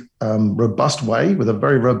very robust way with a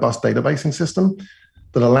very robust databasing system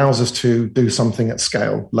that allows us to do something at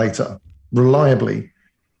scale later, reliably,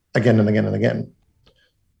 again and again and again.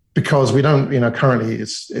 Because we don't, currently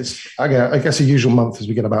it's I guess a usual month is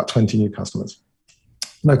we get about 20 new customers.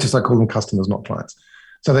 Notice I call them customers, not clients.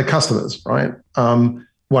 So they're customers, right?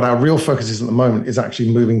 What our real focus is at the moment is actually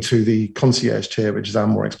moving to the concierge tier, which is our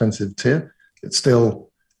more expensive tier. It's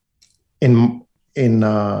still in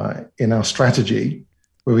our strategy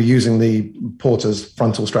where we're using the Porter's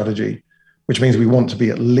frontal strategy, which means we want to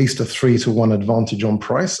be at least a 3-to-1 advantage on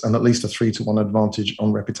price and at least a 3-to-1 advantage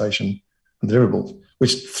on reputation and deliverables,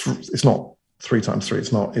 which it's not 3 times 3.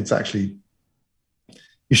 It's not. It's actually,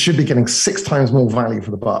 you should be getting 6 times more value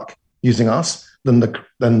for the buck using us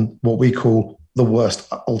than what we call the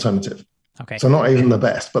worst alternative. Okay. So not even the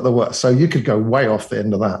best, but the worst. So you could go way off the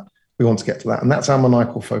end of that. We want to get to that. And that's our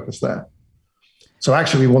maniacal focus there. So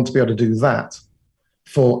actually we want to be able to do that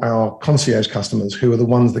for our concierge customers who are the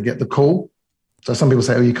ones that get the call. So some people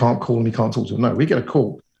say, oh, you can't call and you can't talk to them. No, we get a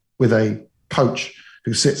call with a coach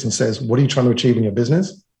who sits and says, what are you trying to achieve in your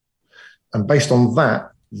business? And based on that,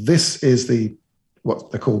 this is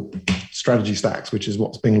what they're called strategy stacks, which is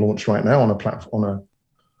what's being launched right now on a platform,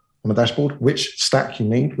 on a dashboard, which stack you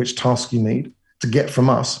need, which task you need to get from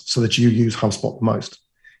us so that you use HubSpot the most.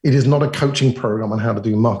 It is not a coaching program on how to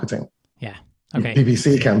do marketing. Yeah. Okay.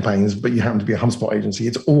 PPC campaigns, but you happen to be a HubSpot agency.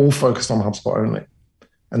 It's all focused on HubSpot only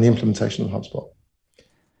and the implementation of HubSpot.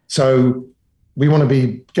 So we want to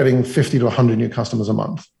be getting 50 to 100 new customers a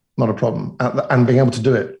month, not a problem. And being able to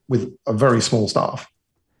do it with a very small staff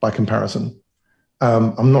by comparison.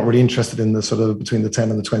 I'm not really interested in the sort of between the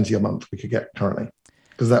 10 and the 20 a month we could get currently,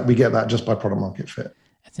 because we get that just by product market fit.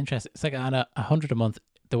 It's interesting. It's like on 100 a month,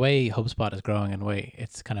 the way HubSpot is growing and the way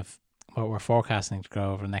it's kind of what we're forecasting to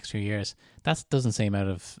grow over the next few years, that doesn't seem out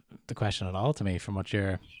of the question at all to me from what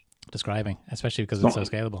you're describing, especially because it's so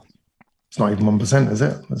scalable. It's not even 1%, is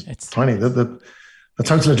it? It's tiny. The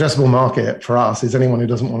total addressable market for us is anyone who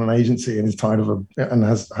doesn't want an agency and is tired of and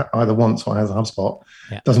has either wants or has a HubSpot,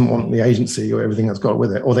 doesn't want the agency or everything that's got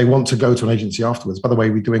with it, or they want to go to an agency afterwards. By the way,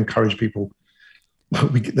 we do encourage people.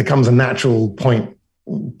 There comes a natural point.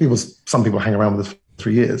 Some people hang around with us for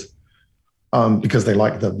 3 years because they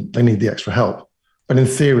need the extra help. But in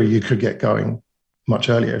theory, you could get going much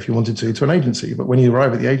earlier if you wanted to an agency. But when you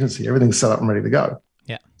arrive at the agency, everything's set up and ready to go.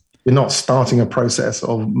 Yeah, you're not starting a process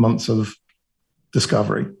of months of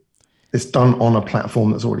discovery. It's done on a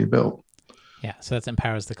platform that's already built. Yeah, so that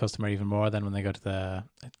empowers the customer even more than when they go to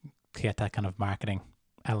get that kind of marketing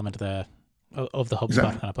element of the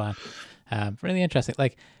HubSpot kind of plan. Really interesting.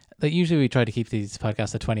 Like usually we try to keep these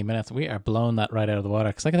podcasts at 20 minutes. We are blowing that right out of the water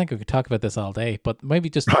because I think we could talk about this all day. But maybe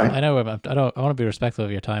just I want to be respectful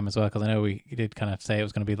of your time as well because I know we did kind of say it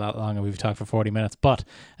was going to be that long and we've talked for 40 minutes. But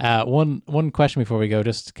one question before we go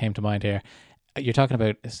just came to mind here. You're talking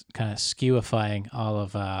about kind of skewifying all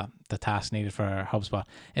of the tasks needed for HubSpot.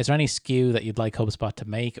 Is there any skew that you'd like HubSpot to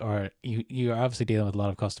make, or you are obviously dealing with a lot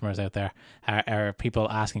of customers out there? Are people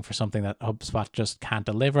asking for something that HubSpot just can't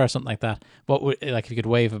deliver, or something like that? What would, like, if you could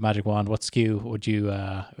wave a magic wand, what skew would you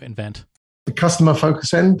invent? The customer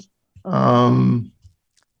focus end.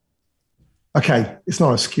 Okay, it's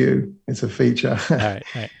not a skew; it's a feature.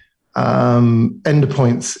 Right.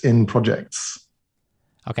 Endpoints in projects.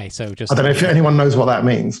 Okay, so I don't know if anyone knows what that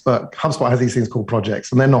means, but HubSpot has these things called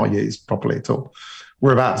projects, and they're not used properly at all.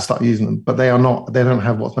 We're about to start using them, but they don't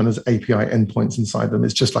have what's known as API endpoints inside them.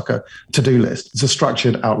 It's just like a to-do list. It's a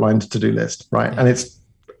structured, outlined to-do list, right? Yeah. And it's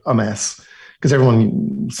a mess because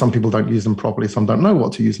some people don't use them properly, some don't know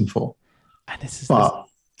what to use them for. And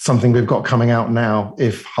something we've got coming out now,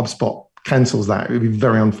 if HubSpot cancels that, it would be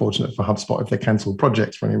very unfortunate for HubSpot if they cancel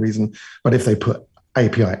projects for any reason. But if they put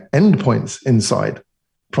API endpoints inside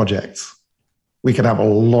projects, we could have a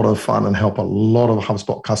lot of fun and help a lot of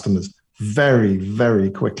HubSpot customers very, very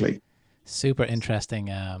quickly. Super interesting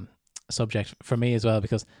subject for me as well,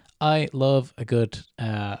 because I love a good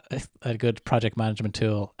project management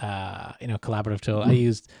tool, collaborative tool. I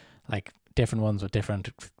used like different ones with different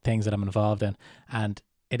things that I'm involved in, and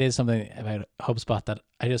it is something about HubSpot that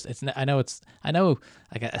I know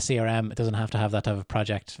like a CRM. It doesn't have to have that type of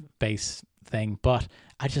project based thing, but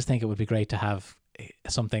I just think it would be great to have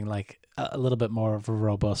something like a little bit more of a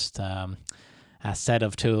robust set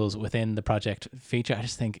of tools within the project feature. I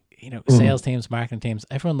just think, sales teams, marketing teams,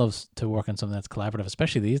 everyone loves to work on something that's collaborative,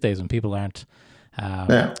 especially these days when people aren't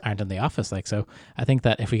in the office. Like, so I think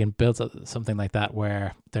that if we can build something like that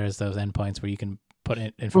where there's those endpoints where you can put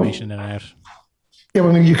in information in and out. Yeah,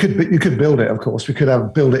 well, I mean, you could build it, of course. We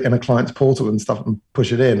could build it in a client's portal and stuff and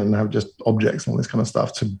push it in and have just objects and all this kind of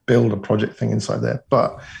stuff to build a project thing inside there.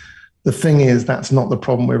 But the thing is, that's not the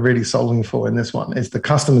problem we're really solving for in this one. Is the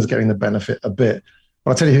customers getting the benefit a bit.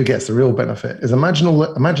 But I'll tell you who gets the real benefit is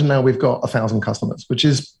imagine now we've got 1,000 customers, which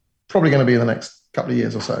is probably going to be in the next couple of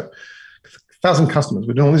years or so. 1,000 customers,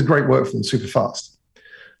 we're doing all this great work for them super fast.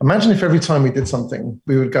 Imagine if every time we did something,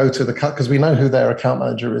 we would go to because we know who their account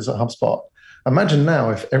manager is at HubSpot. Imagine now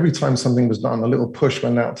if every time something was done, a little push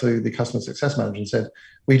went out to the customer success manager and said,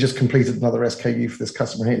 we just completed another SKU for this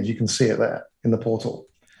customer here. You can see it there in the portal.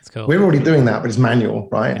 Cool. We're already doing that, but it's manual,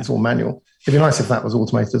 right? Yeah. It's all manual. It'd be nice if that was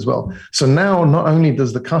automated as well. So now not only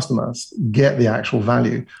does the customers get the actual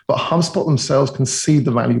value, but HubSpot themselves can see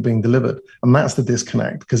the value being delivered. And that's the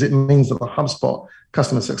disconnect, because it means that the HubSpot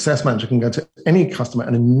customer success manager can go to any customer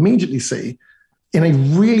and immediately see in a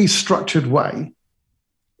really structured way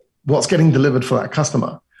what's getting delivered for that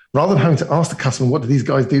customer, rather than having to ask the customer, what do these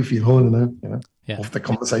guys do for you? Oh, I don't know, Off the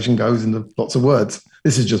conversation goes into lots of words.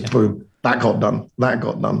 This is just boom, that got done, that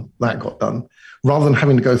got done, that got done. Rather than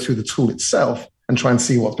having to go through the tool itself and try and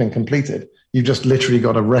see what's been completed, you've just literally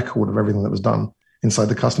got a record of everything that was done inside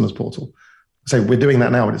the customer's portal. So we're doing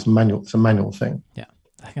that now, but it's manual. It's a manual thing. Yeah,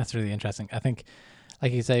 I think that's really interesting. I think,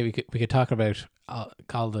 like you say, we could talk about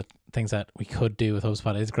all the things that we could do with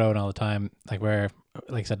HubSpot. It's growing all the time. Like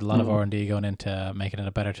I said, a lot of R&D going into making it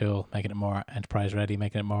a better tool, making it more enterprise ready,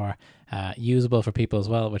 making it more usable for people as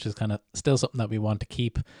well, which is kind of still something that we want to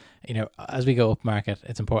keep. As we go up market,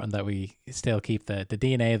 it's important that we still keep the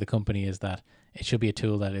DNA of the company is that it should be a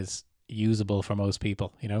tool that is usable for most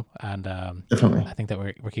people, and definitely. I think that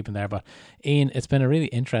we're keeping there. But Ian, it's been a really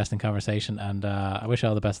interesting conversation, and I wish you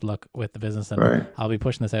all the best of luck with the business, and right. I'll be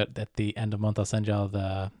pushing this out at the end of the month. I'll send you all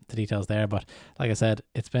the details there, but like I said,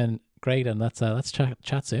 it's been great, and let's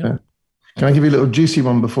chat soon. Can I give you a little juicy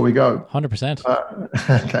one before we go?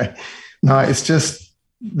 100%. Okay. No, it's just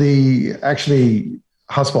actually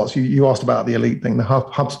HubSpot's, you asked about the elite thing. The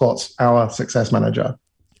HubSpot's, our success manager,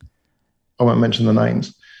 I won't mention the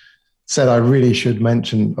names, said I really should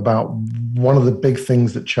mention about one of the big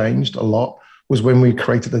things that changed a lot was when we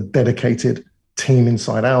created a dedicated team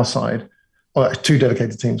inside our side, or 2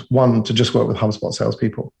 dedicated teams, one to just work with HubSpot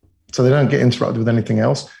salespeople. So they don't get interrupted with anything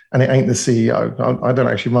else. And it ain't the CEO. I don't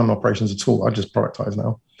actually run operations at all. I just productize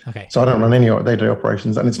now. Okay. So I don't run any day-to-day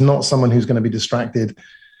operations. And it's not someone who's going to be distracted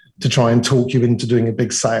to try and talk you into doing a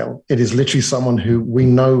big sale. It is literally someone who we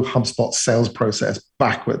know HubSpot's sales process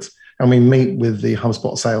backwards. And we meet with the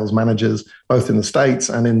HubSpot sales managers, both in the States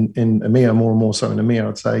and in EMEA, more and more so in EMEA,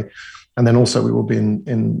 I'd say. And then also we will be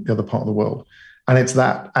in the other part of the world. And it's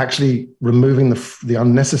that actually removing the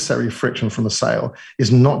unnecessary friction from a sale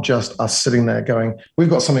is not just us sitting there going, we've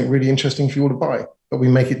got something really interesting for you all to buy, but we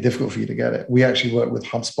make it difficult for you to get it. We actually work with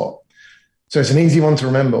HubSpot. So it's an easy one to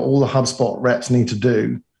remember. All the HubSpot reps need to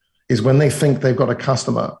do is when they think they've got a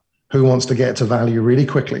customer who wants to get to value really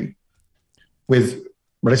quickly with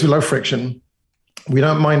relatively low friction, we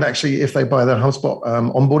don't mind actually if they buy their HubSpot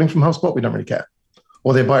onboarding from HubSpot, we don't really care.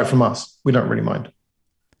 Or they buy it from us, we don't really mind.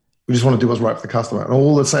 We just want to do what's right for the customer. And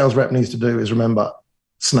all the sales rep needs to do is remember,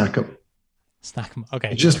 snack them. Snack them.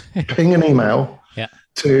 Okay. Just ping an email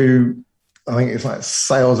to, I think it's like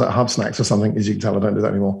sales@hubsnacks or something. As you can tell, I don't do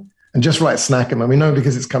that anymore. And just write snack them. And we know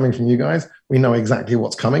because it's coming from you guys, we know exactly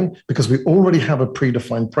what's coming because we already have a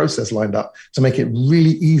predefined process lined up to make it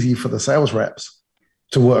really easy for the sales reps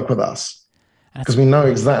to work with us. Because we know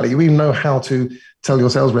exactly, we know how to tell your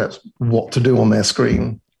sales reps what to do on their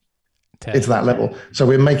screen. It's that level. So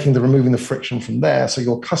we're removing the friction from there. So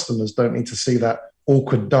your customers don't need to see that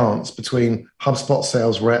awkward dance between HubSpot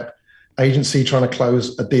sales rep, agency trying to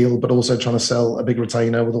close a deal, but also trying to sell a big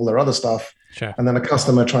retainer with all their other stuff. Sure. And then a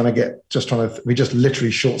customer we just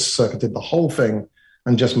literally short circuited the whole thing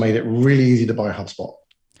and just made it really easy to buy HubSpot,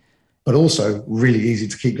 but also really easy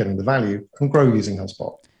to keep getting the value and grow using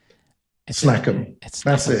HubSpot. Snack them.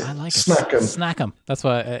 That's it. I like it. Snack them. Snack them. That's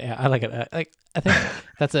why I like it. I think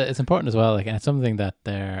it's important as well. Like, and it's something that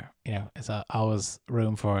there, is always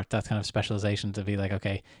room for that kind of specialization to be like,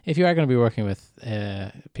 okay, if you are going to be working with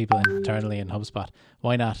people internally in HubSpot,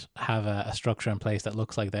 why not have a structure in place that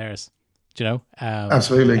looks like theirs? Do you know?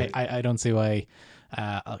 Absolutely. I don't see why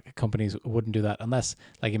companies wouldn't do that unless,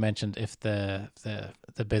 like you mentioned, if the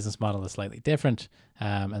business model is slightly different,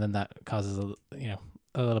 and then that causes a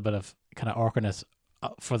little bit of kind of awkwardness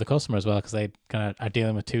for the customer as well, because they kind of are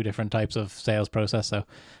dealing with 2 different types of sales process. So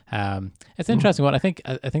it's an interesting one. I think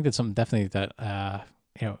that's something definitely that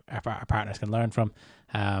our partners can learn from.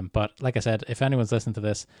 But like I said, if anyone's listening to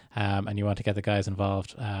this and you want to get the guys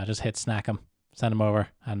involved, just hit snack them, send them over,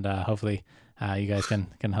 and hopefully you guys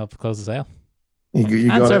can help close the sale. You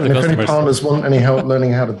got it. And if any partners want any help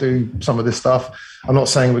learning how to do some of this stuff, I'm not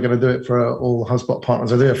saying we're going to do it for all HubSpot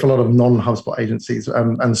partners. I do it for a lot of non-HubSpot agencies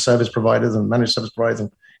and service providers and managed service providers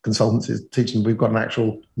and consultancies, teaching we've got an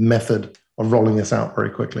actual method of rolling this out very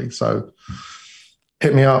quickly. So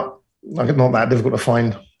hit me up. Like, not that difficult to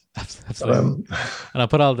find. Absolutely. And I'll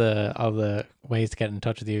put all the ways to get in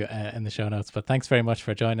touch with you in the show notes. But thanks very much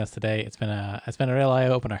for joining us today. It's been a real eye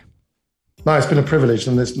opener. No, it's been a privilege,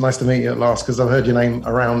 and it's nice to meet you at last because I've heard your name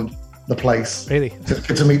around the place. Really?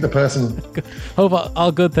 Good to meet the person. Hope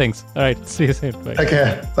all good things. All right. See you soon. Bye. Take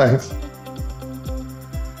care. Thanks.